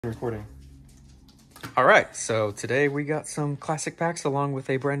Recording. All right, so today we got some classic packs along with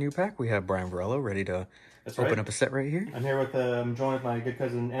a brand new pack. We have Brian Varello ready to open up a set right here. I'm here with I'm joined with my good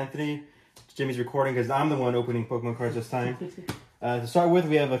cousin Anthony. Jimmy's recording because I'm the one opening Pokemon cards this time. To start with,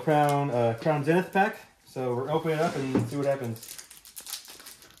 we have a Crown Zenith pack. So we're opening it up and see what happens.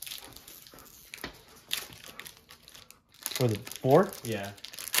 Was it 4? Yeah.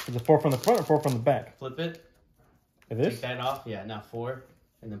 Is it 4 from the front or 4 from the back? Flip it. Like this? Take that off. Yeah, now 4.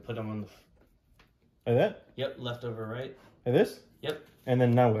 And then put them on the... Like that? Yep, left over right. Like this? Yep. And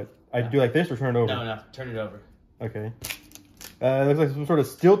then now what? I do like this or turn it over? No, turn it over. Okay. It looks like some sort of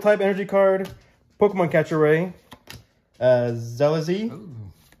steel type energy card. Pokemon Catcher Ray. Zelazy.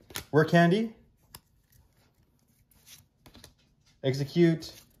 Work Candy.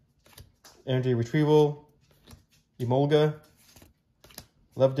 Execute. Energy Retrieval. Emolga.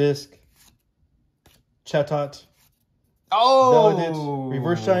 Love Disc. Chatot. Oh! Zeladit.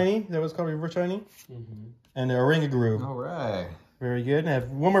 Reverse Shiny. Is that what it's called? Reverse Shiny? Mm-hmm. And a Ringaguru. All right. Very good. I have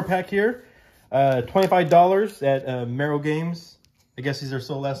one more pack here. $25 at Merrill Games. I guess these are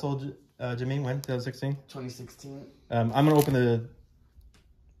sold last sold, Jimmy, when? 2016? 2016. I'm going to open the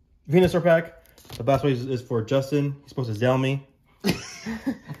Venusaur pack. The last one is for Justin. He's supposed to Zell me.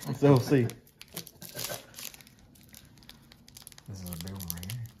 So we'll see. This is a big one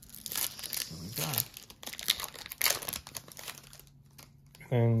right here. What we got?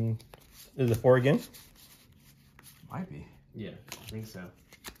 And is it 4 again? Might be. Yeah, I think so.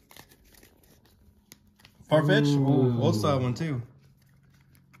 Farfetch? Ooh, old style one too.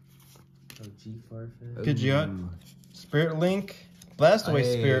 OG Farfetch. Pidgeot. Spirit Link. Blastaway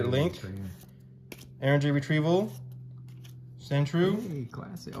Spirit Link. Right here. Energy Retrieval. Sandshrew. Hey,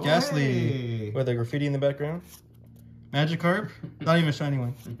 classic. Oh, Ghastly. hey. With the graffiti in the background. Magikarp. Not even a shiny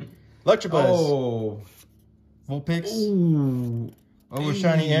one. Electabuzz. Oh. Vulpix. Ooh. Oh,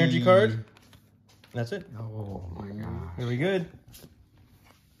 shiny energy card. That's it. Oh my god. Very good.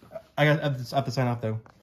 I have to sign off though.